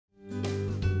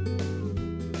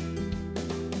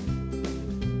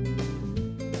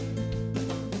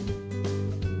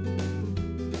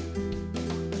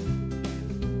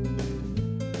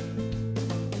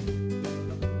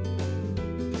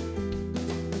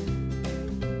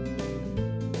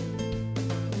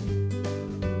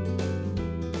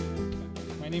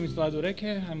Vlad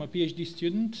Ureche. I'm a PhD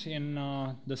student in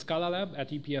the Scala lab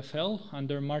at EPFL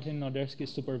under Martin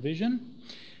Norderski's supervision.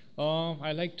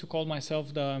 I like to call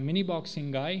myself the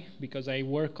Miniboxing guy because I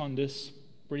work on this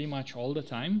pretty much all the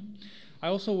time. I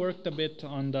also worked a bit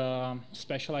on the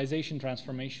specialization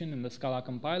transformation in the Scala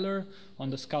compiler, on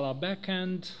the Scala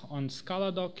backend, on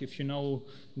Scaladoc, if you know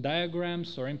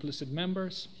diagrams or implicit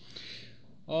members.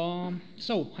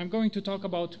 So I'm going to talk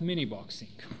about miniboxing.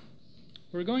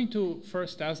 We're going to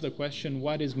first ask the question,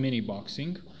 what is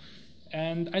miniboxing?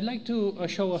 And I'd like to a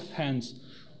show of hands,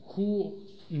 who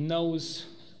knows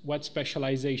what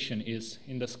specialization is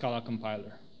in the Scala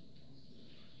compiler?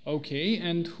 Okay,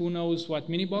 and who knows what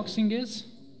miniboxing is?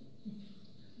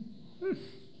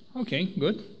 Okay,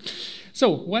 good.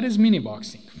 So, what is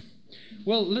miniboxing?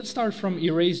 Well, let's start from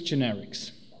erase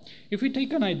generics. If we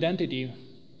take an identity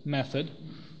method,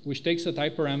 which takes a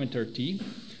type parameter t,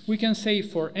 we can say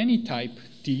for any type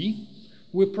t,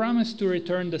 we promise to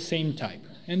return the same type,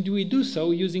 and we do so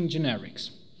using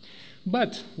generics.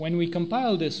 But when we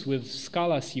compile this with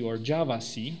Scala C or Java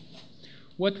C,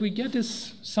 what we get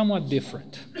is somewhat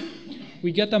different.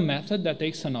 We get a method that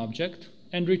takes an object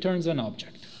and returns an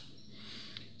object.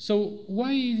 So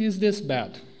why is this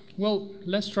bad? Well,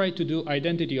 let's try to do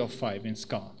identity of 5 in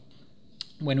Scala.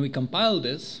 When we compile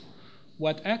this,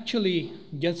 what actually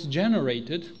gets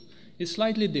generated is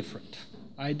slightly different.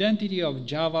 Identity of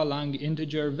Java long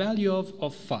integer value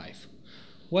of 5.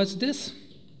 What's this?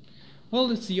 Well,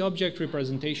 it's the object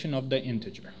representation of the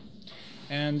integer.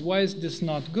 And why is this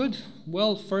not good?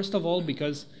 Well, first of all,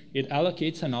 because it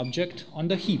allocates an object on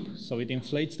the heap, so it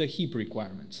inflates the heap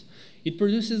requirements. It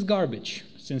produces garbage,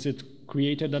 since it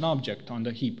created an object on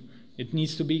the heap. It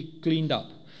needs to be cleaned up.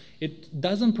 It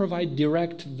doesn't provide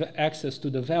direct access to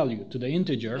the value, to the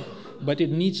integer, but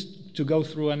it needs to go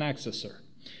through an accessor.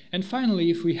 And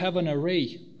finally, if we have an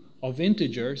array of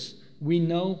integers, we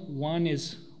know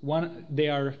they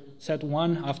are set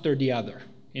one after the other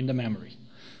in the memory.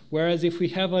 Whereas if we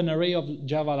have an array of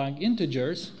Java long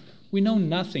integers, we know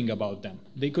nothing about them.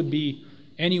 They could be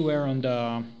anywhere on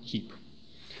the heap.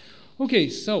 Okay,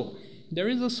 so there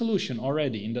is a solution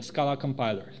already in the Scala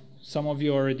compiler. Some of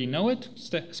you already know it,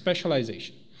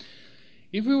 specialization.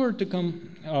 If we were to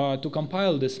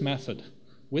compile this method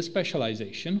with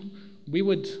specialization, we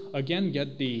would again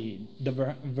get the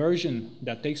version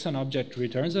that takes an object,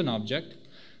 returns an object,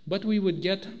 but we would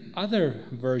get other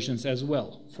versions as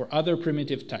well for other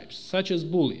primitive types, such as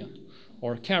boolean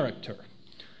or character,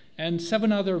 and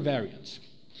 7 other variants.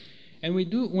 And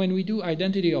when we do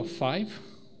identity of 5,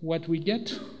 what we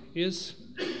get is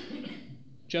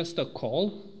just a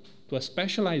call to a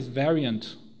specialized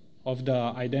variant of the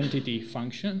identity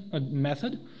function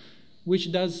method,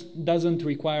 which doesn't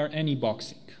require any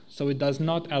boxing, so it does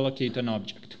not allocate an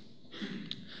object.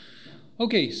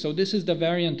 Okay, so this is the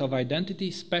variant of identity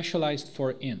specialized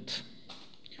for int.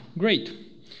 Great.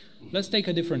 Let's take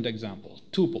a different example,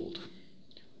 tupled.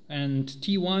 And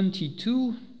t1,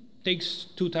 t2 takes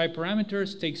 2 type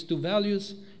parameters, takes 2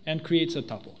 values, and creates a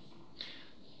tuple.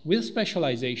 With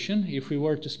specialization, if we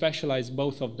were to specialize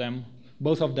both of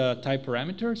the type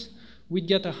parameters, we'd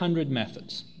get 100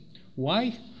 methods.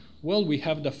 Why? Well, we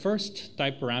have the first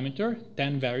type parameter,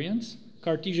 10 variants,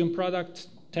 Cartesian product,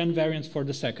 10 variants for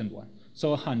the second one,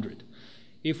 so 100.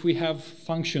 If we have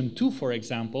function 2, for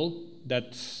example,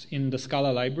 that's in the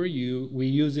Scala library, we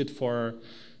use it for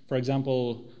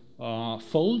example,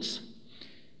 folds,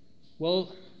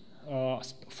 well,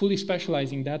 fully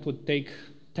specializing that would take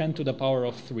 10 to the power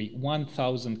of 3,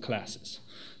 1,000 classes.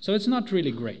 So it's not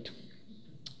really great.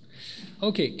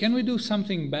 Okay, can we do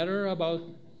something better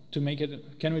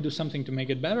can we do something to make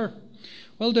it better?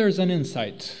 Well, there's an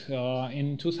insight.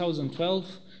 In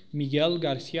 2012, Miguel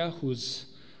Garcia, who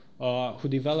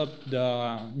developed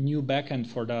the new backend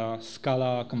for the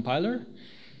Scala compiler,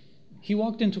 he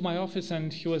walked into my office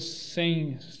and he was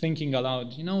thinking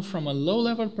aloud, you know, from a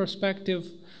low-level perspective,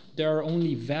 there are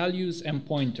only values and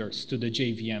pointers to the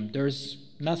JVM. There's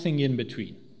nothing in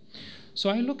between. So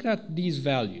I looked at these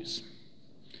values,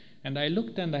 and I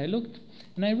looked,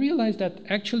 and I realized that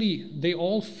actually they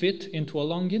all fit into a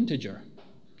long integer.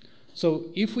 So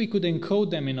if we could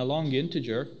encode them in a long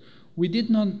integer, we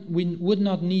would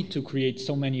not need to create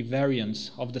so many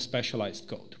variants of the specialized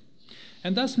code.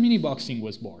 And thus miniboxing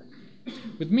was born.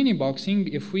 With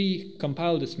miniboxing, if we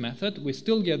compile this method, we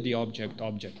still get the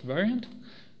object variant,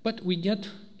 but we get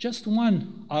just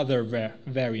one other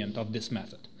variant of this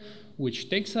method, which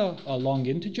takes a long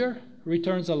integer,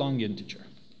 returns a long integer.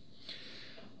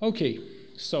 Okay,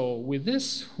 so with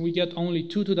this, we get only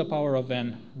 2 to the power of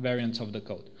n variants of the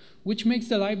code, which makes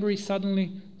the library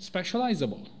suddenly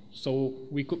specializable. So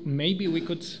maybe we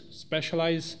could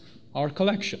specialize our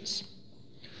collections.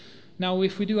 Now,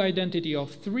 if we do identity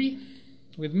of 3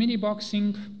 with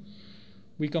Miniboxing,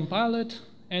 we compile it,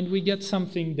 and we get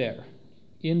something there,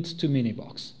 int to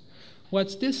minibox.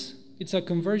 What's this? It's a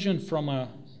conversion from a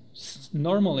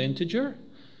normal integer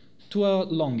to a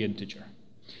long integer.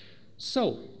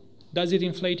 So, does it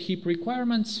inflate heap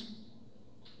requirements?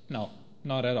 No,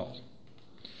 not at all.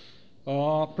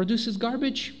 Produces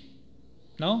garbage?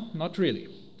 No, not really.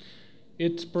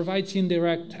 It provides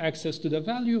indirect access to the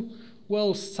value.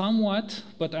 Well, somewhat,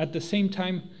 but at the same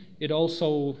time, it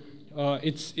also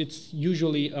it's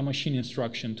usually a machine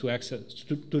instruction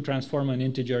to transform an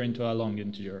integer into a long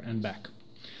integer and back.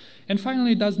 And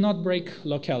finally, it does not break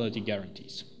locality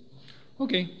guarantees.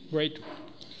 Okay, great.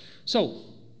 So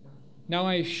now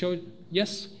I showed.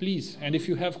 Yes, please. And if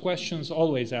you have questions,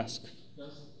 always ask.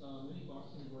 Does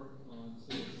Miniboxing work on,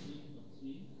 say, a seek of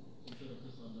t instead of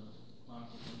just on the class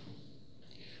of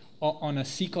function? On a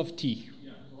seek of t.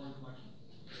 Yeah, or on collection.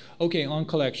 Okay, on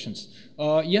collections.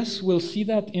 Yes, we'll see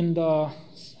that in the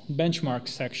benchmark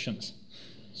sections.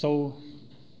 So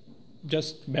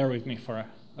just bear with me for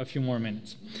a few more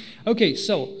minutes. Okay,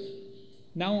 so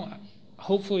now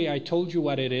hopefully I told you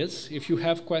what it is. If you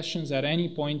have questions at any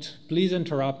point, please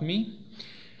interrupt me.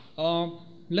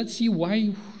 Let's see,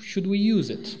 why should we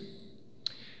use it?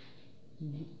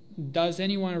 Does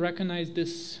anyone recognize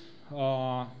this,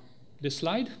 this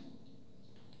slide?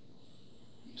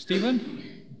 Stephen?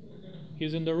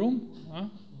 He's in the room? Huh?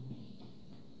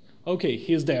 Okay,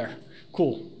 he's there.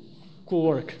 Cool. Cool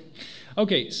work.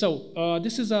 Okay, so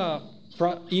this is a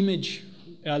image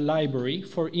library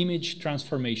for image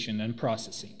transformation and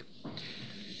processing.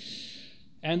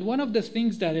 And one of the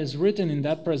things that is written in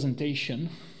that presentation,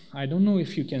 I don't know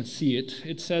if you can see it,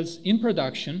 it says, in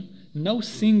production, no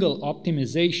single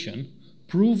optimization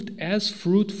proved as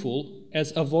fruitful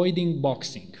as avoiding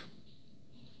boxing.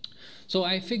 So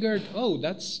I figured, oh,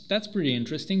 that's pretty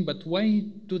interesting, but why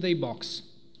do they box?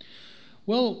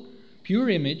 Well, Pure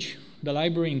Image, the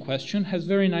library in question, has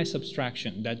very nice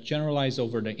abstraction that generalizes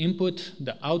over the input,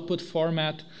 the output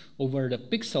format, over the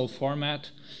pixel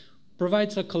format,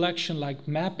 provides a collection like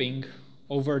mapping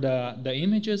over the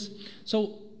images.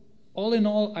 So all in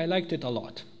all, I liked it a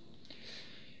lot.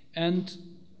 And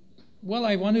well,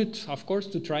 I wanted, of course,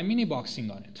 to try Miniboxing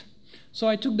on it. So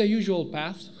I took the usual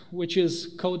path, which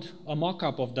is code a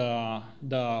mock-up of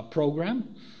the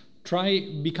program,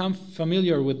 become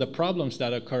familiar with the problems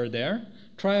that occur there,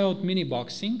 try out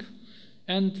Miniboxing,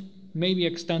 and maybe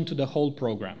extend to the whole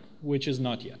program, which is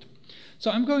not yet.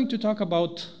 So I'm going to talk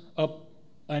about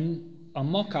a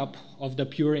mock-up of the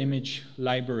Pure Image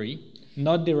library,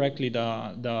 not directly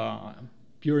the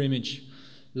Pure Image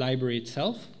library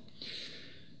itself.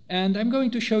 And I'm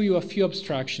going to show you a few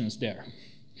abstractions there.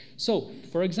 So,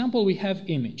 for example, we have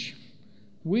image.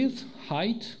 With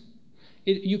height,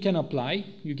 you can apply,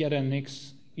 you get an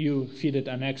X, you feed it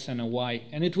an X and a Y,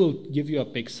 and it will give you a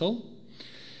pixel.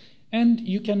 And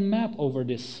you can map over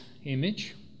this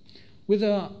image with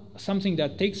something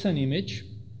that takes an image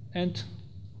and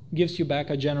gives you back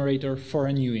a generator for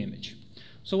a new image.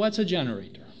 So what's a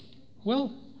generator?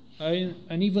 Well,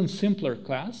 an even simpler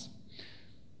class,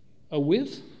 a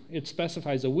width, it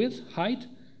specifies a width, height,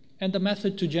 and a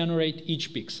method to generate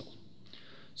each pixel.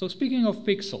 So speaking of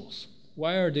pixels,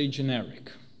 why are they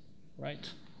generic, right?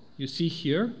 You see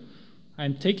here,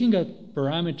 I'm taking a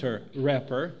parameter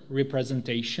wrapper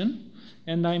representation,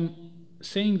 and I'm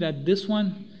saying that this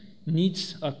one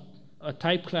needs a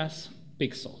type class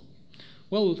pixel.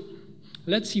 Well,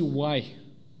 let's see why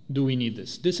do we need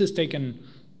this. This is taken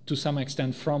to some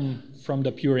extent from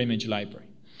the Pure Image library.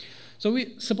 So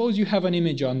suppose you have an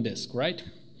image on disk, right?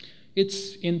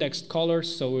 It's indexed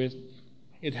colors, so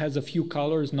it has a few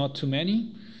colors, not too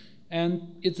many,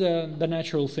 and it's the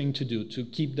natural thing to do, to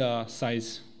keep the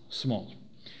size small.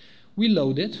 We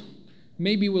load it.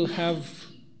 Maybe we'll have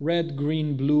red,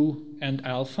 green, blue, and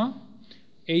alpha,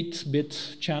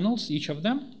 8-bit channels, each of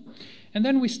them, and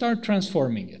then we start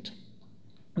transforming it.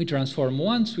 We transform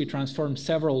once, we transform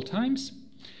several times,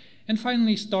 and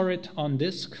finally store it on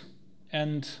disk,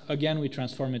 and again we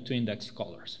transform it to indexed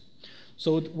colors.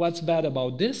 So what's bad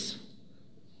about this?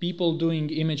 People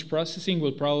doing image processing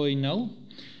will probably know.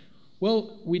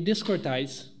 Well, we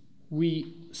discretize,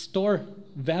 we store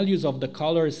values of the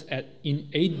colors in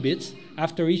 8 bits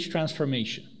after each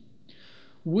transformation,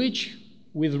 which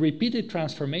with repeated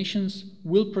transformations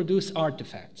will produce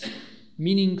artifacts,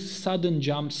 meaning sudden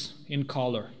jumps in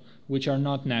color, which are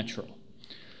not natural.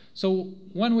 So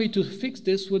one way to fix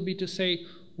this would be to say,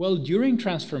 well, during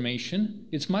transformation,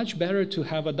 it's much better to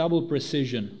have a double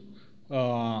precision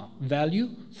value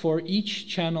for each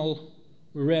channel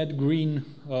red, green,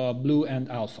 blue,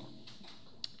 and alpha.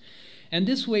 And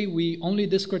this way we only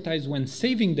discretize when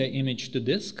saving the image to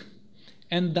disk,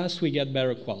 and thus we get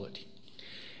better quality.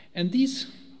 And these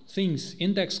things,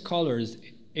 index colors,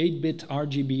 8-bit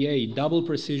RGBA, double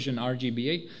precision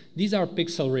RGBA, these are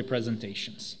pixel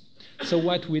representations. So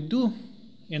what we do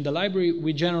in the library,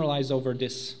 we generalize over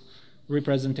this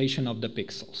representation of the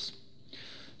pixels.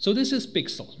 So this is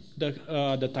pixel,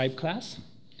 the type class.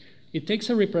 It takes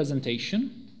a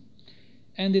representation,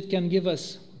 and it can give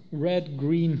us red,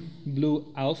 green,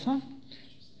 blue, alpha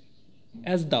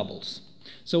as doubles.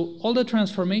 So all the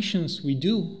transformations we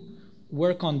do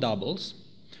work on doubles,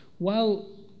 while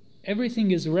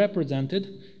everything is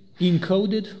represented,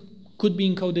 encoded, could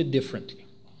be encoded differently.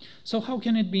 So how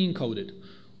can it be encoded?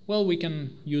 Well, we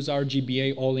can use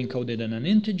RGBA all encoded in an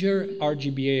integer,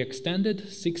 RGBA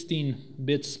extended, 16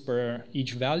 bits per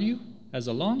each value as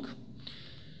a long,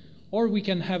 or we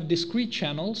can have discrete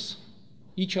channels,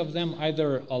 each of them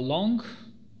either a long,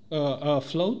 a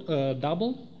float, a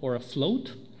double, or a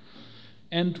float,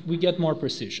 and we get more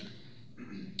precision.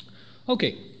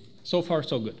 Okay, so far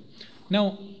so good.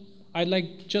 Now, I'd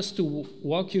like just to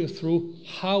walk you through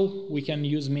how we can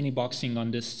use miniboxing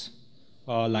on this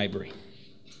library.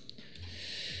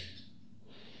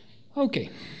 Okay,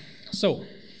 so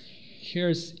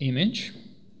here's image.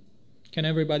 Can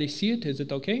everybody see it? Is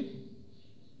it okay?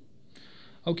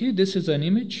 Okay, this is an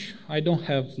image. I don't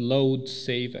have load,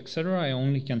 save, etc. I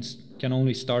only can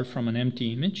only start from an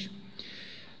empty image.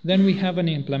 Then we have an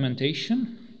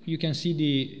implementation. You can see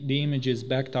the image is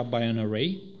backed up by an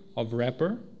array of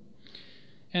wrapper.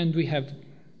 And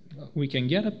we can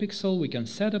get a pixel, we can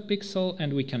set a pixel,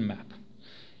 and we can map.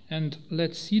 And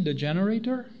let's see the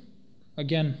generator.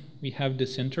 Again, we have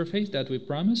this interface that we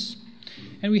promise.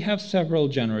 And we have several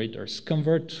generators.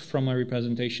 Convert from a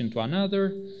representation to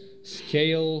another,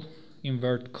 scale,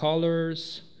 invert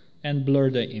colors, and blur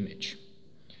the image.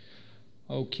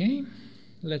 Okay,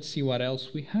 let's see what else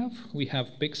we have. We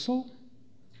have pixel.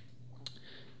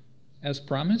 As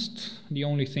promised, the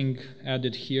only thing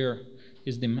added here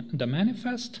is the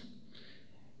manifest,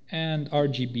 and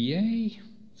RGBA,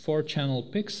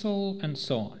 4-channel pixel, and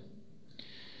so on.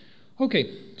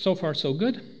 Okay, so far so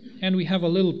good. And we have a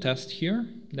little test here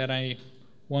that I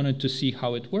wanted to see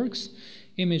how it works.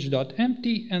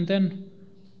 Image.empty, and then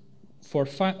for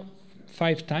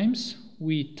five times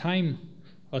we time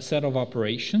a set of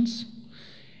operations,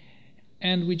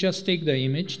 and we just take the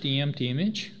image, the empty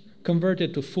image, convert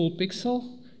it to full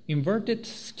pixel, invert it,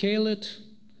 scale it,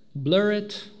 blur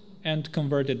it, and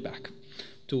convert it back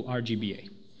to RGBA.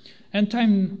 And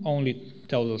time only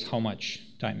tells us how much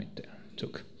time it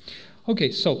took.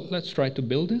 Okay, so let's try to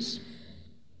build this.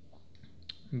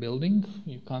 Building,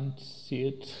 you can't see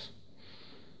it.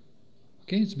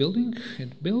 Okay, it's building,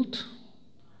 it built.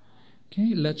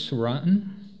 Okay, let's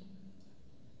run.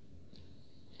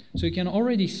 So you can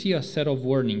already see a set of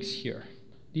warnings here.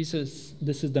 This is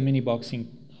the miniboxing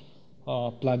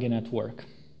plugin at work.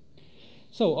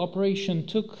 So operation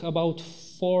took about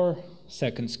 4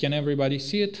 seconds. Can everybody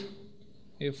see it?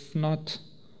 If not,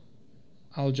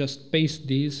 I'll just paste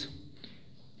these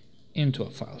into a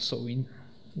file so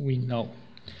we know.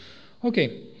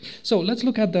 Okay, so let's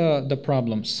look at the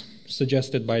problems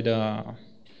suggested by the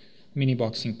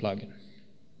miniboxing plugin.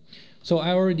 So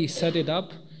I already set it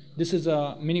up. This is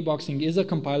miniboxing is a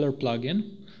compiler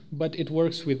plugin, but it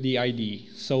works with the IDE.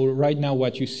 So right now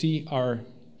what you see are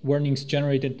warnings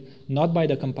generated not by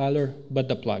the compiler, but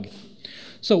the plugin.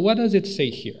 So what does it say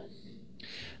here?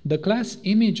 The class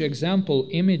image example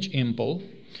image impl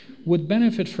would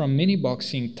benefit from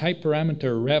miniboxing type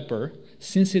parameter wrapper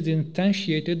since it's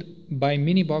instantiated by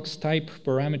minibox type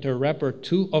parameter wrapper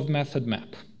 2 of method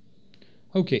map.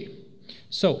 Okay,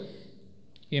 so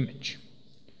image.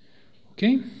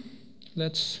 Okay,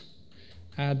 let's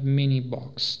add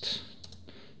miniboxed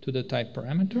to the type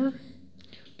parameter.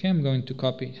 Okay, I'm going to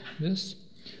copy this.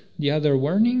 The other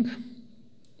warning,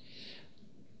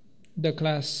 the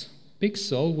class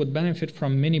pixel would benefit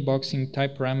from miniboxing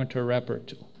type parameter wrapper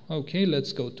 2. Okay,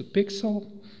 let's go to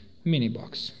pixel,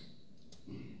 minibox.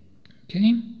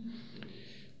 Okay,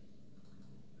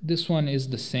 this one is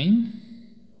the same,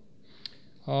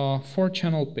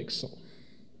 4-channel pixel.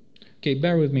 Okay,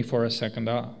 bear with me for a second,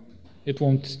 it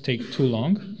won't take too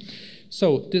long.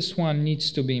 So this one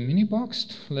needs to be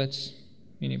miniboxed. Let's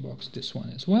minibox this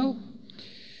one as well.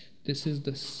 This is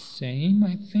the same,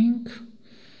 I think.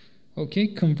 Okay,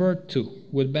 convert to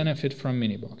would benefit from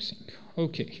miniboxing.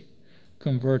 Okay,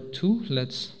 convert to,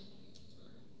 let's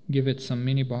give it some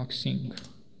miniboxing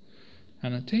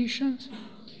annotations.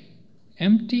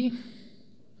 Empty,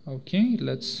 Okay,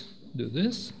 let's do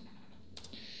this.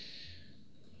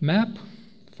 Map,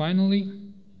 finally.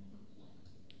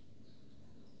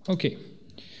 Okay,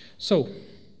 so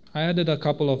I added a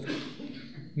couple of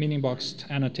Miniboxed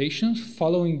annotations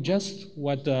following just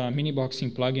what the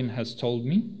Miniboxing plugin has told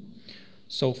me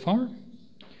so far.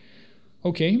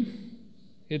 Okay,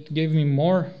 it gave me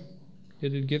more.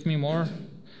 Did it give me more?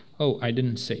 Oh, I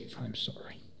didn't save, I'm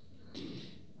sorry.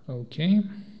 Okay,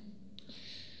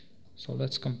 so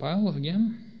let's compile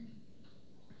again.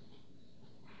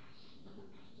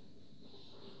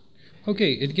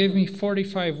 Okay, it gave me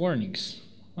 45 warnings.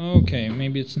 Okay,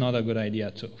 maybe it's not a good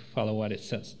idea to follow what it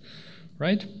says,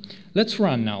 right? Let's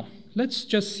run now. Let's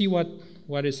just see what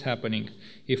is happening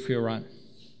if we run.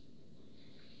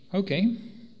 Okay,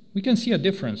 we can see a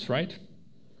difference, right?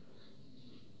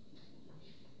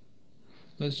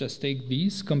 Let's just take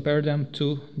these, compare them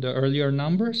to the earlier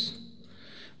numbers.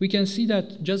 We can see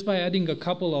that just by adding a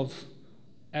couple of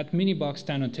 @Miniboxed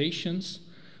annotations,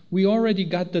 we already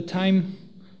got the time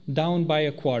down by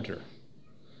a quarter.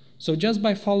 So just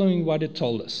by following what it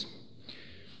told us.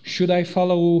 Should I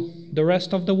follow the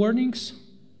rest of the warnings?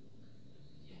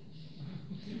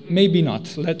 Maybe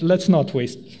not. Let's not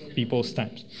waste people's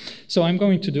time. So I'm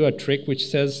going to do a trick which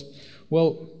says,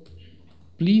 well,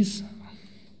 please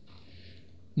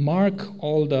mark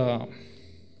all the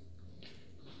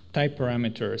type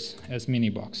parameters as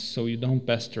Minibox so you don't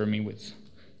pester me with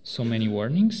so many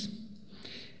warnings.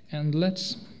 And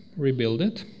let's rebuild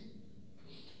it.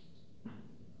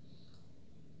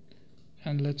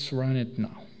 And let's run it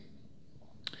now.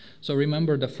 So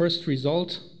remember, the first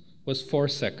result was 4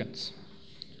 seconds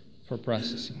for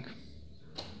processing.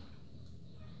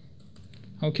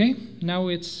 Okay, now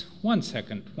it's 1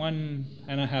 second,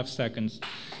 1.5 seconds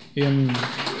in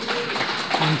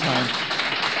time.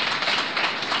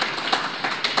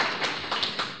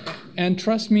 And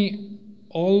trust me,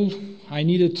 all I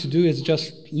needed to do is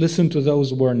just listen to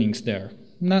those warnings there.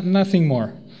 Nothing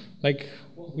more. Like,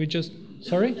 we just,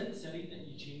 sorry?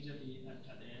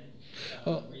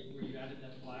 Where you added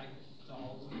that flag to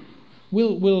all of them?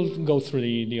 We'll go through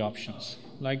the options.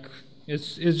 Like it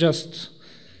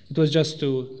was just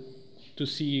to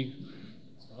see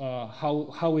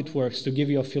how it works, to give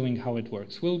you a feeling how it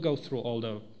works. We'll go through all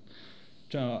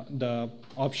the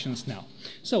options now.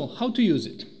 So how to use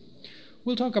it?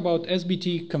 We'll talk about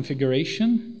SBT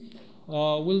configuration.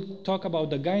 We'll talk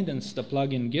about the guidance the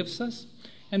plugin gives us,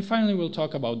 and finally we'll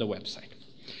talk about the website.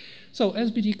 So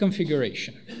SBT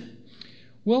configuration.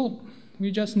 Well, we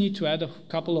just need to add a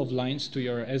couple of lines to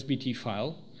your SBT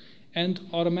file, and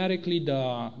automatically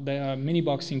the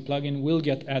Miniboxing plugin will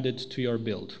get added to your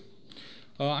build.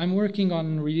 I'm working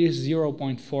on release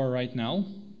 0.4 right now.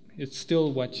 It's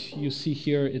still what you see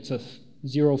here. It's a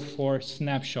 0.4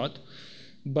 snapshot,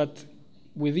 but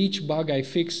with each bug I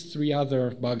fix, 3 other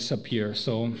bugs appear.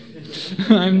 So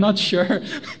I'm not sure.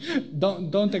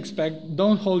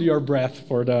 Don't hold your breath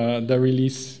for the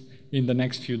release in the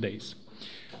next few days.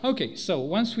 Okay, so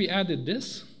once we added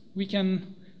this, we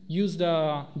can use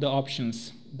the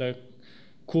options, the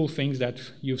cool things that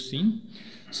you've seen.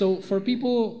 So for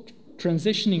people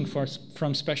transitioning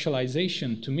from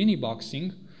specialization to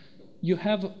miniboxing, you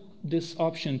have this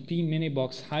option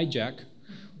P-Minibox hijack,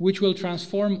 which will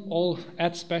transform all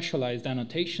 @specialized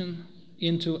annotation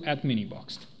into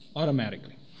 @Miniboxed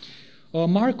automatically.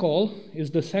 Mark all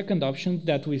is the second option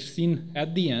that we've seen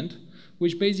at the end,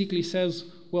 which basically says,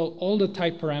 well, all the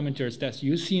type parameters that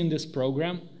you see in this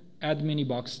program, add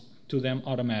Minibox to them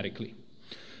automatically.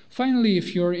 Finally,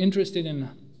 if you're interested in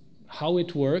how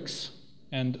it works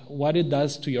and what it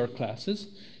does to your classes,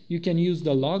 you can use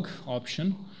the log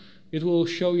option. It will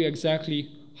show you exactly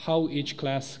how each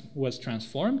class was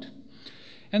transformed.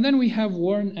 And then we have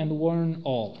warn and warn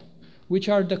all, which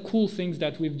are the cool things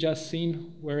that we've just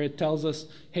seen, where it tells us,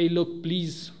 hey, look,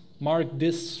 please mark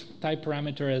this type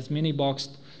parameter as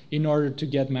Miniboxed in order to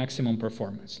get maximum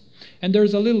performance. And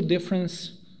there's a little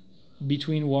difference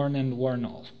between warn and warn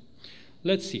all.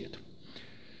 Let's see it.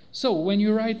 So when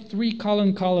you write 3: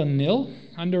 nil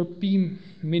under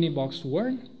P-Minibox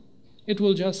warn, it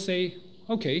will just say,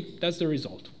 okay, that's the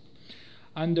result.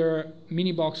 Under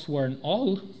Minibox warn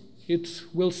all, it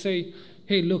will say,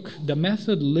 hey, look, the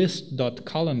method list dot :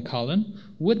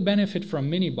 would benefit from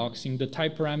miniboxing the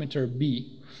type parameter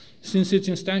b, since it's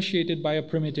instantiated by a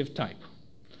primitive type.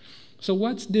 So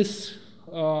what's this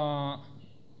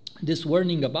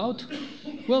warning about?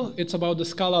 Well, it's about the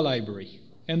Scala library.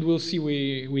 And we'll see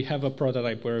we have a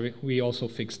prototype where we also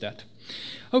fix that.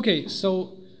 Okay,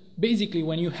 so basically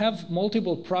when you have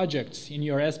multiple projects in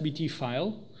your SBT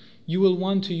file, you will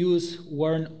want to use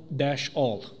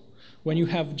warn-all, When you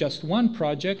have just one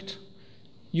project,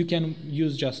 you can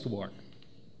use just warn.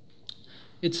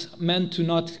 It's meant to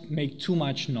not make too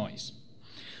much noise.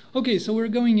 Okay, so we're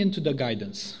going into the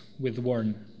guidance with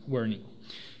warning.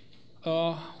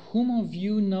 Whom of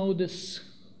you know this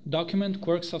document,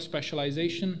 Quirks of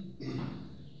Specialization?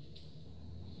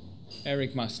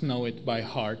 Eric must know it by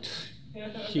heart.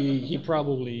 He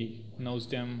probably knows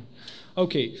them.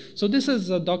 Okay, so this is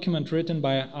a document written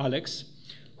by Alex,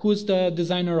 who's the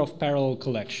designer of parallel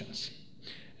collections.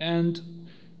 And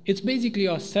it's basically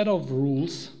a set of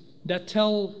rules that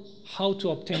tell how to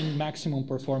obtain maximum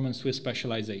performance with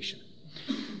specialization.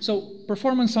 So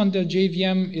performance on the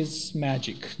JVM is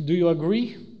magic. Do you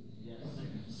agree?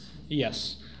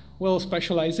 Yes. Well,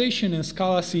 specialization in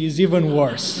Scala C is even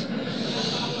worse.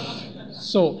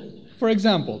 So, for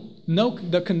example,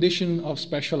 note the condition of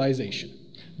specialization.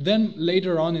 Then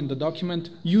later on in the document,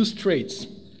 use traits.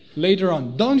 Later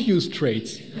on, don't use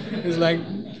traits. It's like,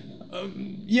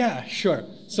 yeah, sure.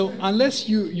 So unless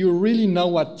you really know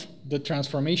what the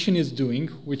transformation is doing,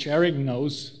 which Eric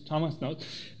knows, Thomas knows,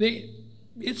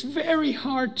 it's very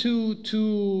hard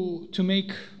to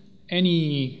make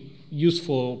any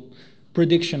useful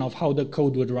prediction of how the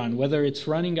code would run, whether it's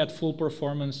running at full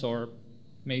performance or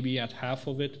maybe at half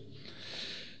of it.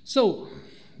 So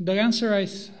the answer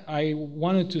I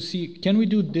wanted to see, can we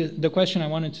do the question I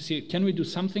wanted to see, can we do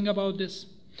something about this?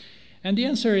 And the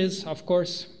answer is, of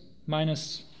course,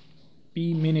 minus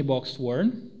p miniboxed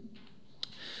warn.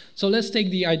 So let's take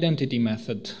the identity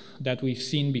method that we've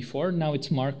seen before. Now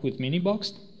it's marked with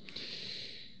miniboxed.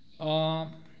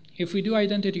 If we do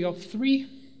identity of 3,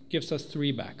 gives us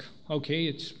 3 back. Okay,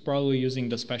 it's probably using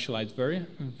the specialized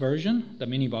version, the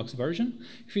minibox version.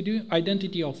 If we do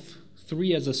identity of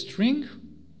 3 as a string,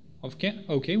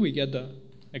 okay, we get the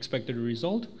expected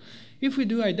result. If we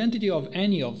do identity of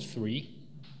any of 3,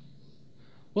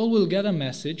 well, we'll get a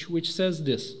message which says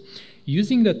this: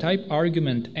 using the type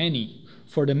argument any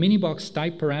for the minibox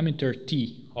type parameter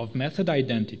t of method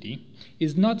identity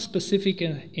is not specific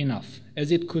enough,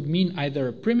 as it could mean either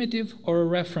a primitive or a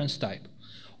reference type.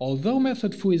 Although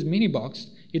method foo is miniboxed,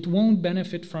 it won't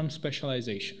benefit from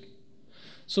specialization.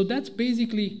 So that's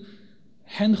basically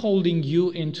hand-holding you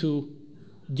into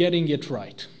getting it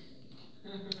right.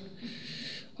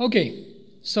 Okay,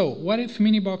 so what if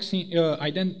miniboxing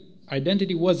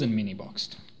identity wasn't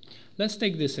miniboxed? Let's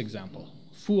take this example.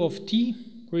 Foo of t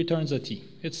returns a t.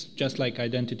 It's just like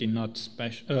identity not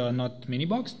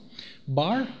miniboxed.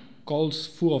 Bar calls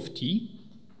foo of t.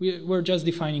 We're just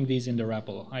defining these in the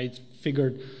REPL. I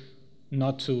figured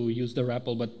not to use the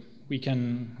REPL, but we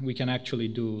can actually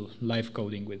do live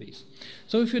coding with these.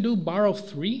 So if you do bar of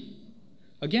 3,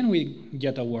 again we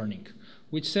get a warning,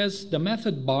 which says the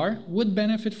method bar would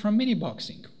benefit from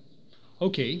miniboxing.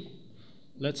 Okay,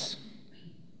 let's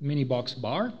minibox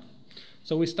bar.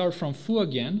 So we start from foo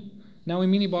again. Now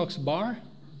in minibox bar,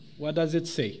 what does it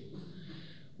say?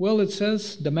 Well, it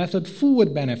says the method foo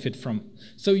would benefit from.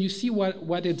 So you see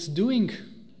what it's doing.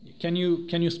 Can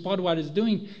you spot what it's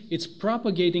doing? It's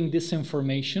propagating this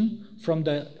information from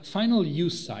the final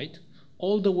use site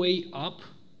all the way up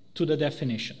to the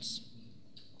definitions.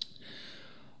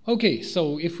 Okay,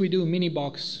 so if we do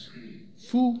minibox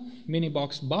foo,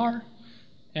 minibox bar,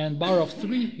 and bar of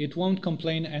 3, it won't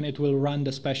complain and it will run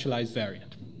the specialized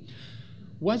variant.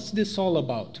 What's this all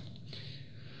about?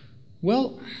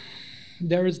 Well,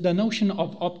 there is the notion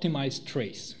of optimized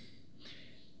trace,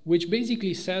 which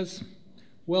basically says,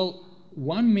 well,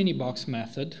 one minibox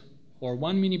method or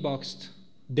one miniboxed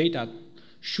data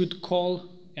should call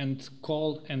and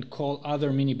call and call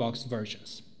other minibox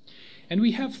versions. And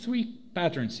we have 3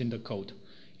 patterns in the code.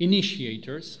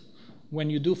 Initiators, when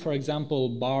you do, for example,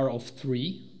 bar of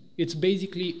 3, it's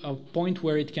basically a point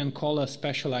where it can call a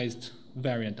specialized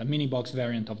variant, a minibox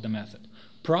variant of the method.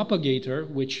 Propagator,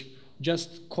 which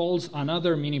just calls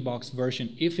another minibox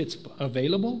version if it's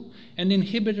available, and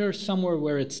inhibitor somewhere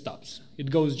where it stops.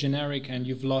 It goes generic and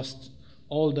you've lost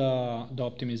all the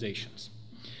optimizations.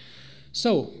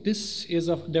 So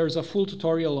there's a full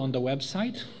tutorial on the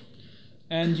website,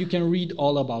 and you can read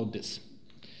all about this.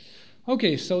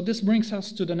 Okay, so this brings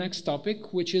us to the next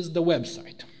topic, which is the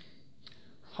website.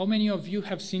 How many of you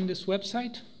have seen this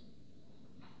website?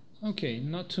 Okay,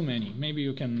 not too many. Maybe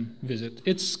you can visit.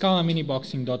 It's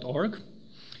scalaminiboxing.org.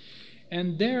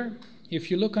 And there, if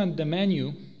you look on the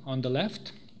menu on the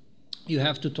left, you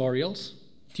have tutorials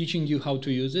teaching you how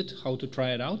to use it, how to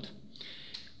try it out,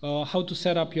 how to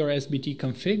set up your SBT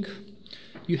config.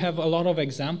 You have a lot of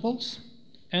examples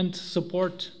and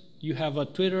support. You have a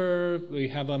Twitter, you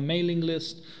have a mailing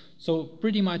list, so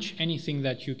pretty much anything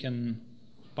that you can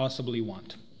possibly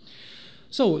want.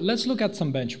 So let's look at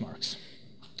some benchmarks.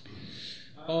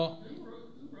 Who wrote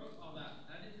all that?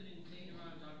 That is an insane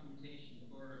amount of documentation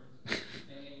for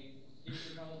a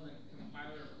in-development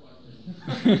compiler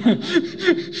plugin.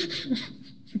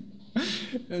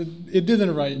 It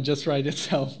didn't just write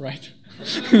itself, right?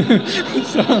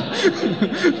 So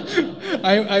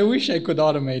I wish I could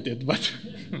automate it, but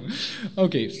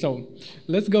okay. So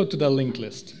let's go to the linked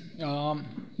list.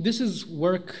 This is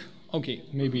work. Okay,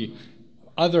 maybe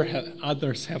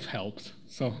others have helped.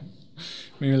 So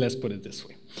maybe let's put it this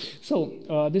way.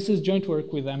 So this is joint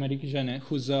work with Vlad Ureche,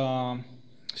 who's a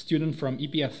student from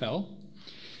EPFL,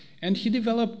 and he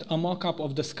developed a mock-up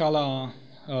of the Scala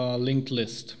linked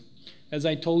list. As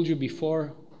I told you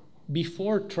before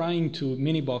trying to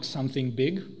minibox something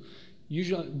big,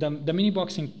 usually the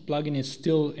miniboxing plugin is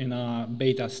still in a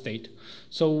beta state.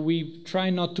 So we try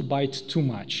not to bite too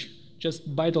much.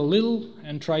 Just bite a little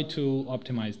and try to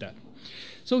optimize that.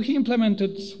 So he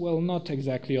implemented, well, not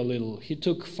exactly a little. He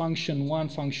took function 1,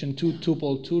 function 2,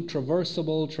 tuple 2,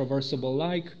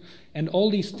 traversable-like, and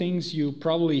all these things you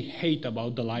probably hate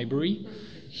about the library.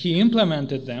 He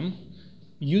implemented them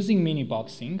using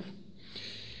miniboxing.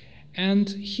 And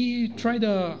he tried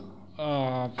a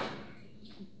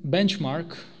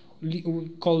benchmark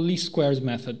called least squares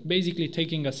method, basically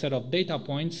taking a set of data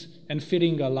points and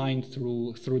fitting a line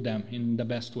through them in the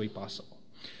best way possible.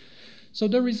 So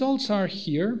the results are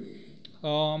here.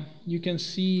 You can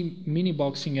see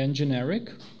miniboxing and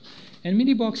generic. And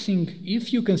miniboxing,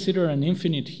 if you consider an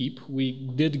infinite heap, we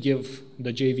did give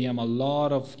the JVM a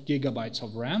lot of gigabytes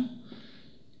of RAM.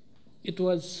 It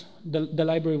was, the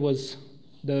library was,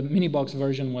 the minibox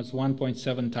version was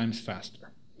 1.7 times faster.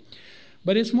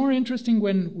 But it's more interesting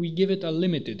when we give it a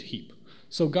limited heap.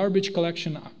 So garbage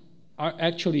collection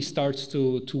actually starts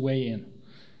to weigh in.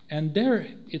 And there,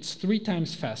 it's 3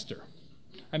 times faster.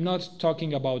 I'm not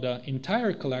talking about the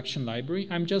entire collection library.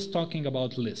 I'm just talking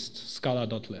about list,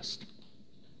 scala.list.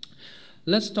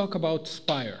 Let's talk about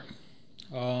Spire.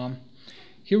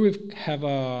 Here we have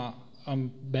a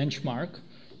benchmark,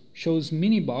 shows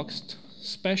miniboxed,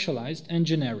 specialized, and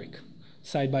generic,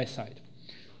 side by side.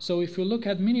 So if you look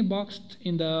at miniboxed,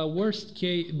 in the worst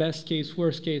case, best case,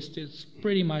 worst case, it's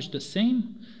pretty much the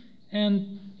same,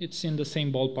 and it's in the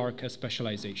same ballpark as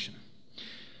specialization.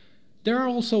 There are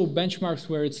also benchmarks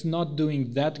where it's not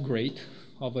doing that great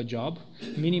of a job.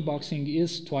 Miniboxing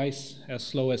is twice as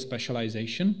slow as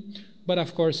specialization, but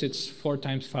of course it's 4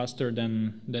 times faster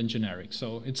than generic,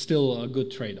 so it's still a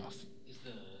good trade-off. Is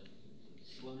the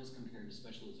slowness compared to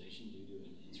specialization due to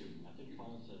an insert method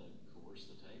call to coerce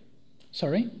the type?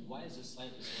 Sorry? Why is it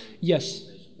slightly slower? Yes.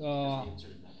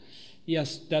 Method?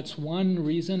 Yes, that's one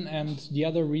reason, and the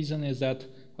other reason is that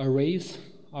arrays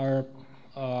are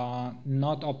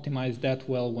not optimized that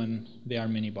well when they are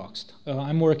mini-boxed.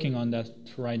 I'm working on that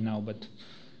right now, but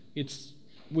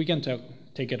we can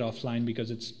take it offline because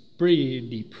it's pretty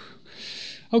deep.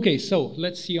 Okay, so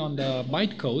let's see on the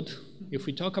bytecode. If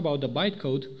we talk about the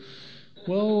bytecode,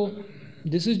 well,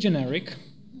 this is generic.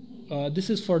 This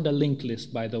is for the linked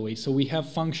list, by the way. So we have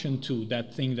function 2,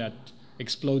 that thing that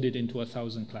exploded into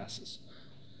 1,000 classes.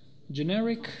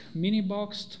 Generic,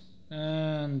 mini-boxed,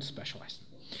 and specialized.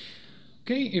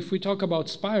 Okay, if we talk about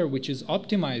Spire, which is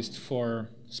optimized for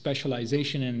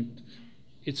specialization, and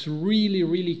it's really,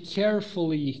 really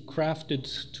carefully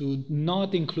crafted to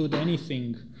not include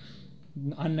anything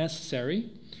unnecessary,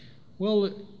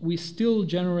 well, we still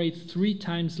generate 3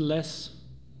 times less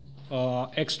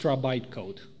extra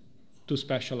bytecode to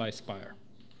specialize Spire.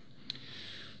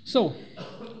 So,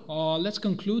 let's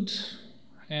conclude,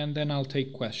 and then I'll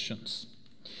take questions.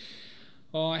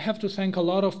 I have to thank a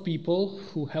lot of people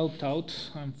who helped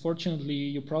out. Unfortunately,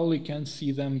 you probably can't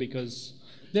see them because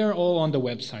they're all on the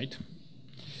website.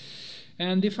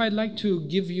 And if I'd like to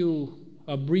give you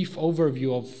a brief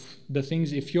overview of the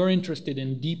things, if you're interested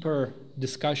in deeper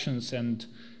discussions and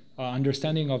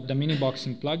understanding of the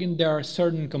miniboxing plugin, there are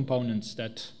certain components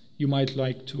that you might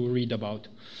like to read about.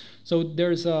 So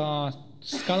there's a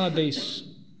Scala-based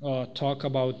talk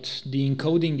about the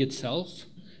encoding itself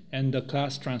and the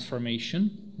class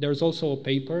transformation. There also a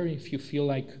paper if you feel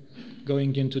like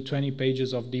going into 20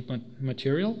 pages of deep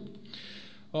material.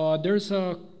 There's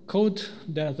a code,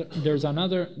 there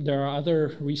are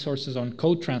other resources on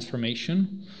code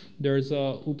transformation. There's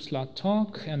a OOPSLA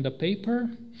talk and a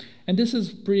paper. And this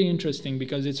is pretty interesting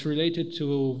because it's related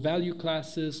to value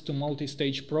classes, to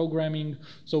multi-stage programming.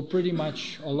 So pretty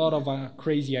much a lot of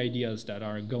crazy ideas that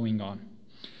are going on.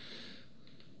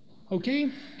 Okay,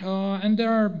 and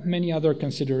there are many other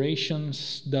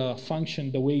considerations. The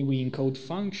way we encode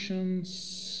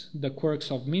functions, the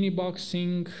quirks of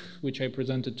miniboxing, which I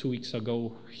presented 2 weeks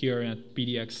ago here at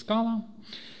PDX Scala.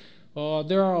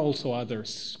 There are also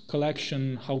others,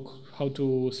 collection, how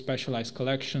to specialize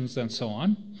collections, and so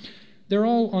on. They're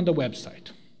all on the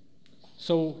website.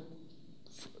 So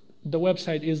the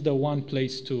website is the one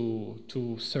place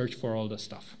to search for all the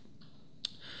stuff.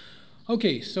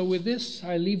 Okay, so with this,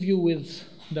 I leave you with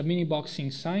the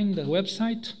miniboxing sign, the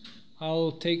website.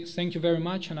 Thank you very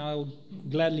much, and I'll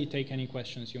gladly take any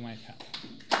questions you might have.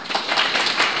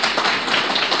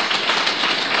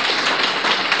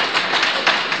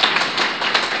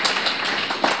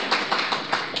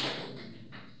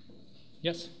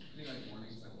 Yes? I think like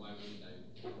warnings, like why wouldn't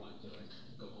I want to like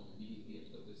go home immediately and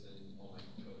put this in all my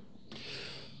code?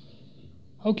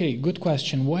 Okay, good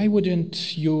question. Why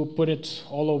wouldn't you put it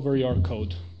all over your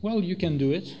code? Well, you can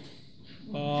do it.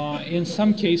 In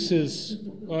some cases,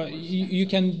 you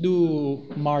can do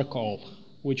mark all,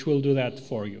 which will do that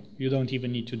for you. You don't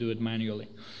even need to do it manually.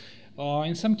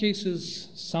 In some cases,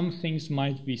 some things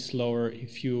might be slower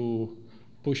if you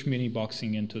push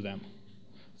miniboxing into them.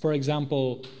 For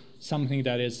example, something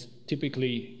that is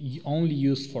typically only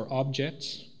used for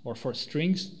objects or for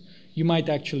strings, you might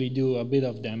actually do a bit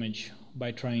of damage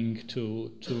by trying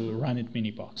to run it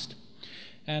miniboxed.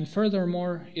 And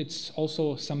furthermore, it's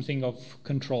also something of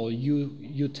control.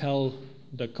 You tell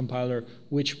the compiler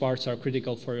which parts are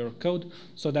critical for your code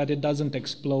so that it doesn't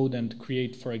explode and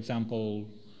create, for example,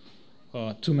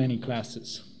 too many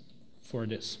classes for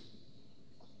this.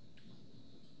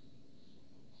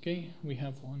 Okay, we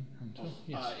have one and two.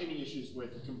 Yes. Any issues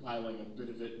with compiling a bit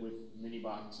of it with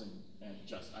minibox and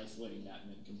just isolating that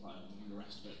and then compiling the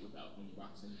rest of it without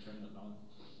miniboxing, turning it on?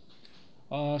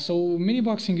 So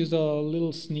miniboxing is a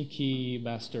little sneaky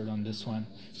bastard on this one.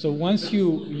 So once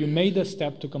you made a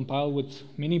step to compile with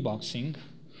miniboxing,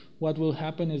 what will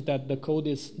happen is that the code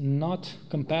is not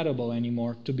compatible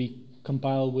anymore to be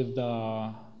compiled with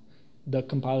the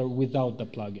compiler without the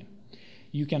plugin.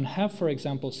 You can have, for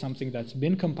example, something that's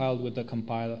been compiled with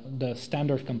the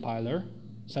standard compiler,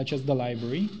 such as the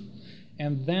library,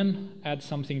 and then add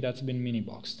something that's been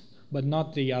miniboxed, but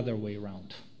not the other way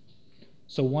around.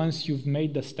 So once you've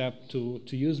made the step to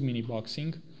use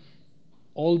miniboxing,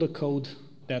 all the code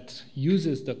that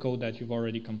uses the code that you've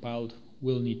already compiled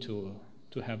will need to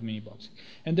have miniboxing.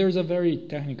 And there's a very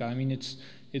technical, I mean,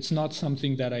 it's not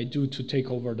something that I do to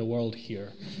take over the world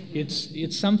here.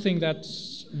 It's something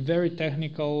that's very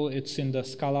technical. It's in the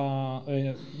Scala,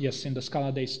 in the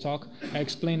Scala Days talk. I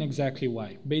explain exactly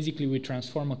why. Basically, we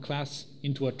transform a class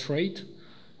into a trait,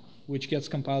 which gets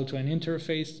compiled to an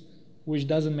interface, which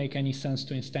doesn't make any sense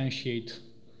to instantiate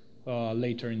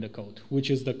later in the code,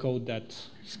 which is the code that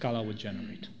Scala would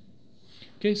generate.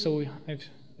 Okay, so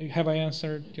have I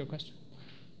answered your question?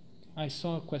 I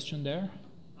saw a question there.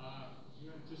 Do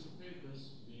you anticipate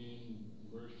this being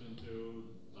merged into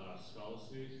Scala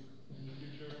suite in the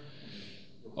future?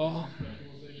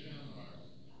 Specialization,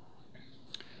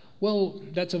 well,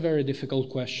 that's a very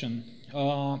difficult question.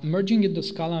 Merging into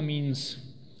Scala means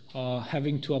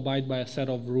having to abide by a set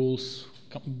of rules,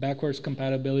 backwards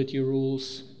compatibility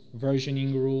rules,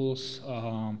 versioning rules,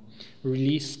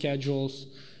 release schedules,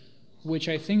 which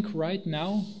I think right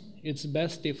now it's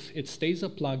best if it stays a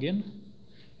plugin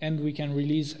and we can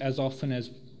release as often as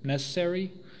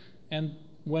necessary. And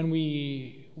when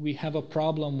we have a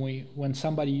problem, when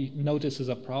somebody notices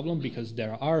a problem, because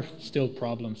there are still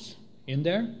problems in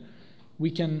there, we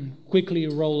can quickly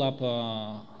roll up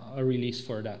a release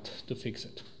for that to fix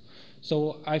it.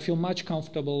 So I feel much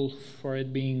comfortable for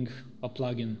it being a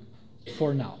plugin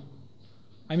for now.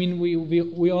 I mean,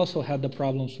 we also had the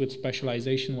problems with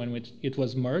specialization when it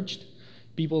was merged.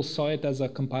 People saw it as a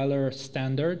compiler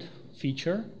standard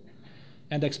feature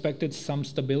and expected some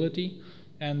stability,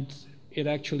 and it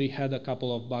actually had a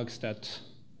couple of bugs that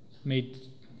made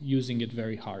using it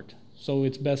very hard. So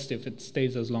it's best if it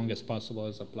stays as long as possible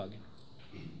as a plugin.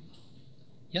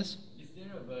 Yes? Is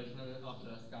there a version of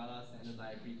the Scala standard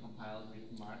library compiled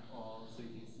with mark all so you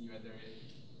can see whether it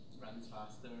runs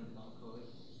faster without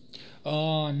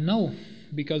code? No,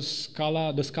 because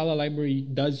the Scala library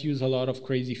does use a lot of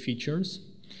crazy features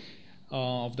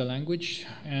of the language,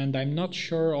 and I'm not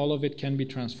sure all of it can be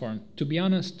transformed. To be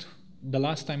honest, the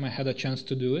last time I had a chance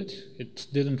to do it, it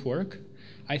didn't work.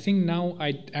 I think now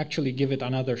I'd actually give it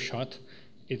another shot.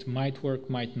 It might work,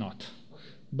 might not.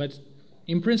 But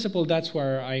in principle, that's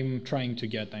where I'm trying to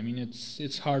get. I mean,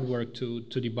 it's hard work to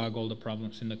debug all the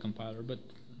problems in the compiler, but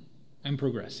I'm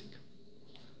progressing.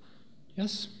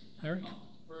 Yes, Eric?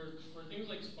 For things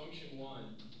like function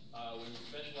one, when you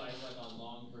specialize like on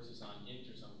long versus on int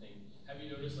or something, have you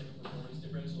noticed like a performance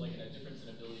difference or like a difference in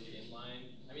ability to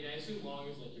inline? I mean, I assume long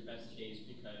is like your best case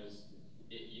because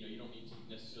you don't need to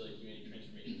necessarily do any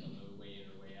transformations on the way in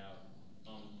or way out.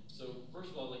 So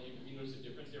first of all, like, have you noticed a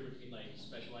difference there between like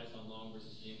specialized on long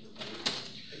versus int or byte?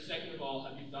 And second of all,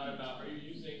 have you thought about, are you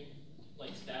using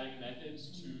like static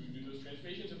methods to do those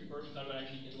transformations? Have you thought about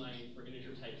actually inlining for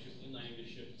integer types, just inlining the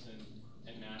shifts and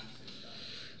masks and stuff?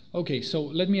 Okay, so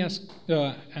let me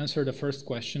answer the first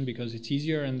question because it's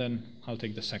easier, and then I'll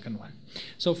take the second one.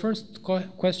 So first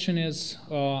question is,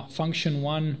 function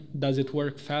 1, does it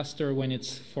work faster when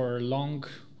it's for long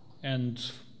and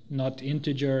not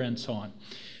integer and so on?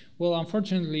 Well,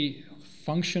 unfortunately,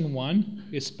 function 1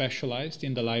 is specialized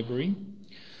in the library,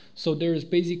 so there is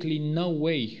basically no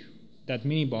way that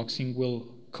Miniboxing will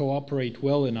cooperate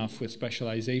well enough with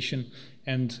specialization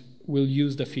and will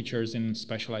use the features in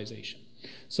specialization.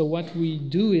 So what we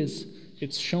do is,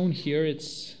 it's shown here,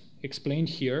 it's explained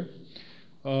here.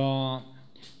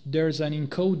 There's an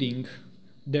encoding,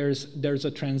 there's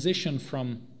a transition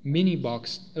from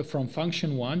from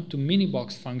function 1 to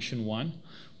Minibox function 1,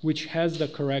 which has the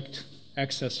correct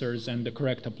accessors and the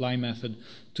correct apply method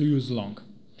to use long.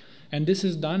 And this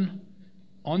is done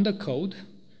on the code,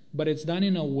 but it's done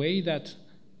in a way that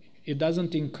it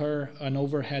doesn't incur an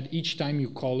overhead each time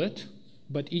you call it,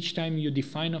 but each time you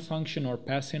define a function or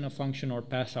pass in a function or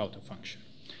pass out a function.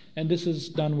 And this is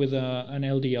done with an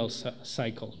LDL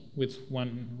cycle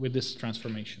with this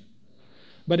transformation.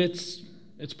 But it's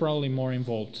probably more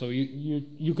involved, so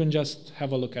you can just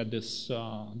have a look at this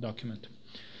document.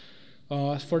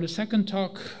 For the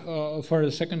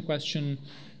second question,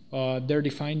 they're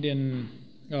defined in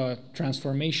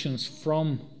transformations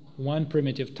from one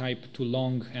primitive type to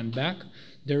long and back.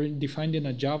 They're defined in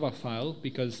a Java file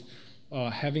because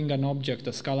having an object,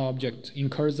 a Scala object,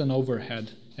 incurs an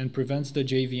overhead and prevents the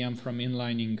JVM from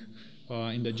inlining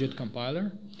in the JIT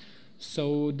compiler.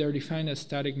 So they're defined as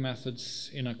static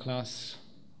methods in a class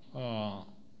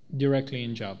directly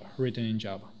in Java, written in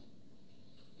Java.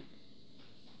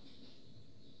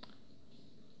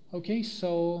 Okay,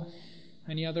 so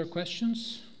any other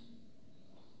questions?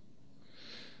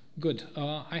 Good.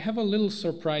 I have a little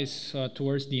surprise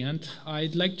towards the end.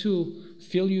 I'd like to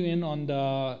fill you in on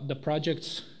the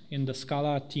projects in the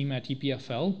Scala team at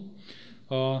EPFL.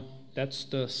 That's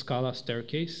the Scala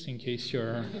staircase, in case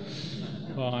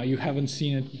you haven't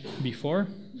seen it before.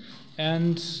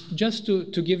 And just to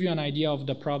give you an idea of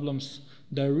the problems,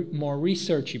 the more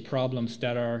researchy problems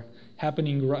that are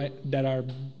happening that are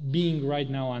being right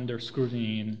now under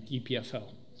scrutiny in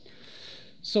EPFL.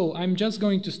 So I'm just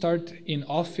going to start in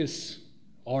office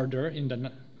order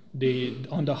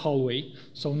on the hallway.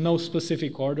 So no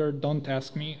specific order, don't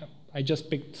ask me. I just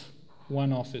picked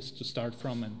one office to start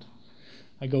from and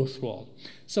I go through all.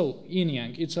 So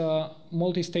yin-yang, it's a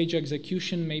multi-stage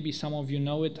execution. Maybe some of you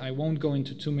know it. I won't go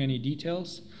into too many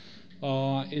details.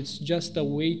 It's just a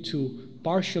way to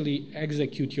partially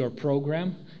execute your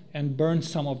program and burn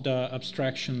some of the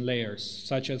abstraction layers,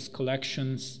 such as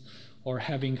collections, or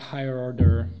having higher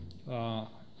order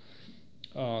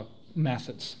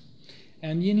methods.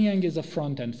 And yin-yang is a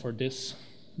front end for this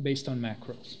based on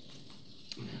macros.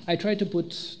 I try to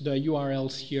put the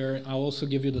URLs here. I'll also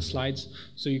give you the slides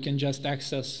so you can just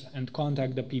access and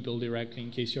contact the people directly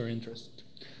in case you're interested.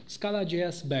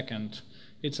 Scala.js backend.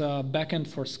 It's a backend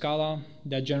for Scala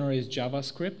that generates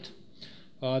JavaScript.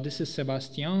 This is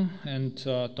Sebastian and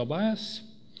Tobias.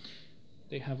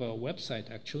 They have a website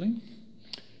actually.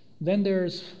 Then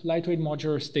there's lightweight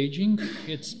modular staging.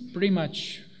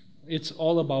 It's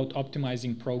all about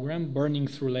optimizing program, burning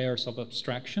through layers of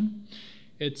abstraction.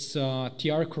 It's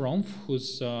TR Kronf,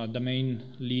 who's the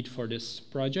main lead for this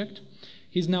project.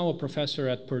 He's now a professor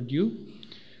at Purdue,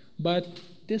 but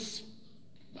this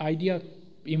idea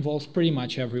involves pretty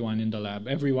much everyone in the lab.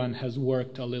 Everyone has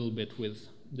worked a little bit with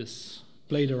this,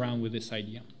 played around with this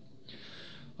idea.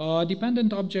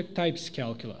 Dependent object types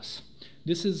calculus.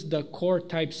 This is the core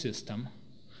type system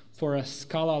for a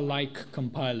Scala-like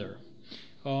compiler.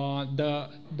 The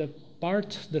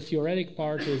theoretic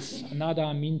part is Nada,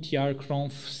 Amin, TR,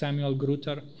 Kronf, Samuel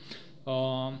Grutter.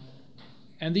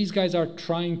 And these guys are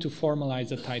trying to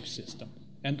formalize a type system,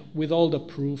 and with all the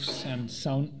proofs and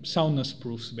soundness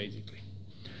proofs, basically.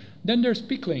 Then there's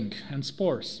Pickling and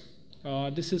Spores.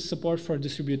 This is support for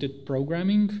distributed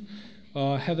programming.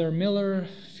 Heather Miller,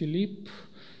 Philippe,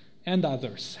 and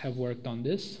others have worked on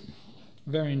this.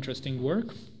 Very interesting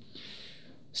work.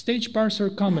 Stage parser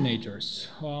combinators.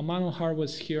 Manohar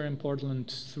was here in Portland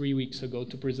 3 weeks ago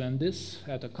to present this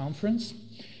at a conference.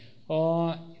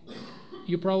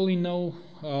 You probably know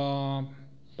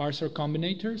parser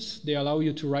combinators. They allow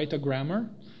you to write a grammar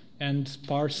and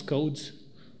parse code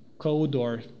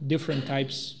or different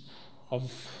types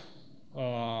of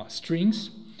strings,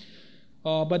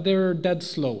 but they're dead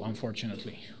slow,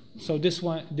 unfortunately. So this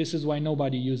is why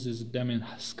nobody uses them in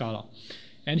Scala.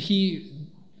 And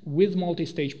with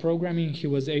multi-stage programming, he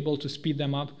was able to speed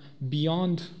them up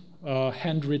beyond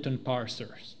handwritten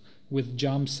parsers with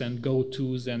jumps and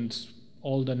go-tos and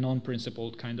all the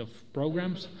non-principled kind of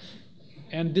programs.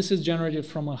 And this is generated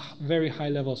from a very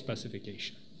high-level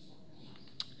specification.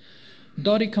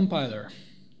 Dotty compiler.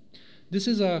 This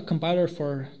is a compiler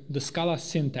for the Scala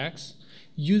syntax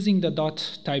using the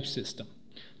dot type system.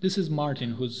 This is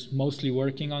Martin, who's mostly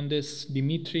working on this,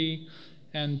 Dimitri,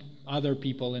 and other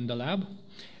people in the lab.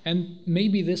 And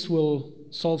maybe this will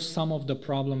solve some of the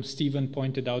problems Stephen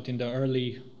pointed out in the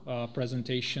early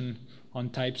presentation on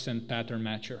types and pattern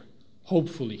matcher.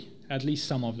 Hopefully, at least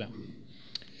some of them.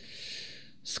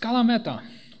 Scala Meta.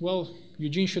 Well,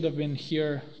 Eugene should have been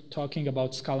here talking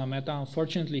about Scala Meta.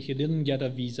 Unfortunately, he didn't get a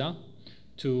visa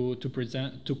to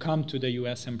come to the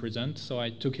US and present, so I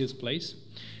took his place.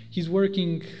 He's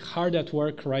working hard at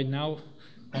work right now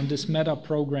on this meta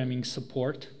programming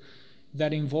support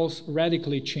that involves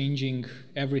radically changing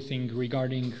everything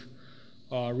regarding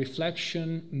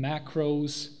reflection,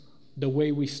 macros, the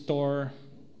way we store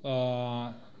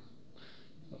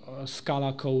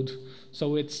Scala code.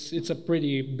 So it's a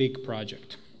pretty big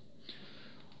project.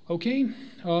 Okay,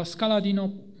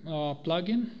 Scaladino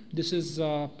plugin. This is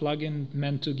a plugin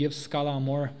meant to give Scala a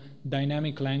more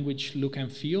dynamic language look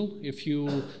and feel. If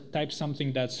you type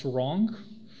something that's wrong,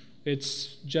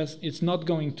 it's not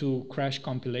going to crash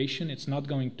compilation. It's not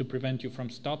going to prevent you from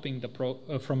stopping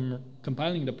from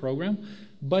compiling the program,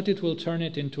 but it will turn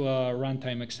it into a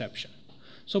runtime exception.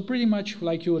 So pretty much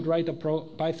like you would write a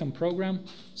Python program,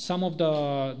 some of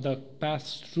the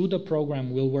paths through the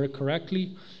program will work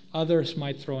correctly. Others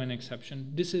might throw an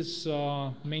exception. This is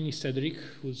mainly Cedric,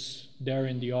 who's there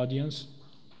in the audience.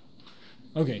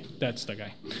 Okay, that's the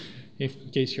guy, in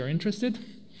case you're interested.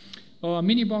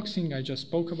 Miniboxing, I just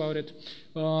spoke about it.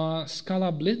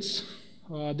 Scala Blitz,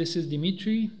 this is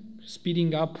Dimitri,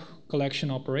 speeding up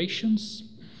collection operations.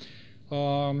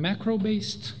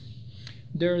 Macro-based.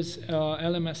 There's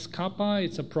LMS Kappa,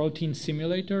 it's a protein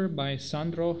simulator by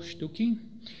Sandro Stucchi.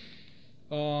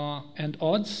 And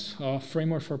odds, a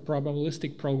framework for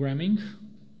probabilistic programming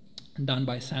done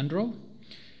by Sandro.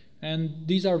 And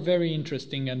these are very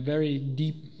interesting and very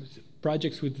deep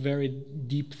projects with very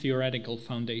deep theoretical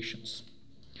foundations.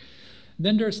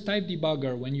 Then there's type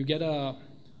debugger. When you get a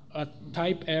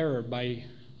type error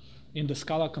in the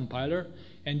Scala compiler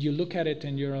and you look at it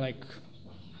and you're like,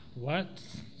 what?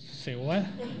 Say what?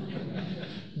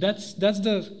 That's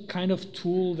the kind of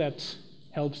tool that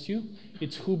helps you.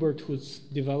 It's Hubert who's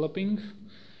developing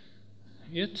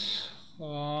it.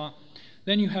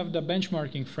 Then you have the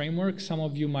benchmarking framework. Some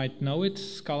of you might know it,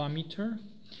 Scalameter.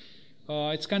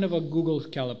 It's kind of a Google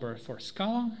caliper for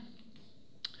Scala.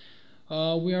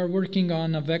 We are working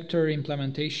on a vector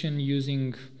implementation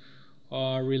using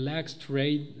relaxed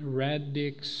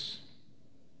radix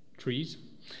trees.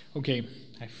 Okay,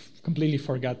 I completely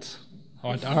forgot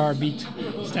what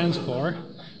RRB stands for.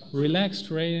 Relaxed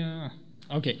radix.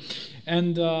 Okay,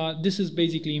 and this is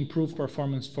basically improved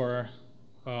performance for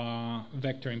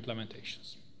vector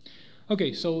implementations.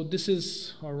 Okay, so this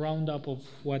is a roundup of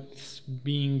what's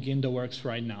being in the works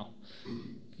right now.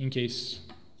 In case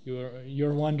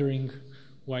you're wondering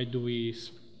what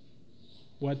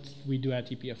we do at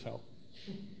EPFL.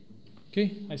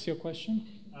 Okay, I see a question.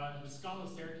 The Scala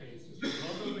staircase, is the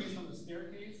logo based on the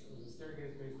staircase, or is the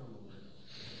staircase based on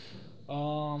the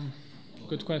word?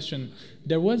 Good question.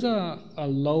 There was a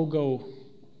logo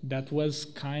that was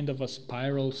kind of a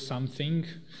spiral something.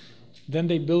 Then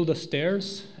they built the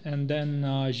stairs, and then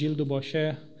Gilles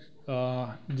Dubochet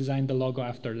designed the logo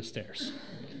after the stairs.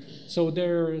 So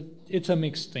it's a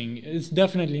mixed thing. It's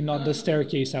definitely not the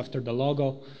staircase after the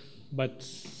logo, but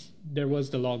there was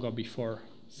the logo before,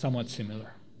 somewhat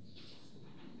similar.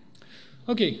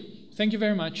 Okay, thank you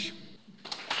very much.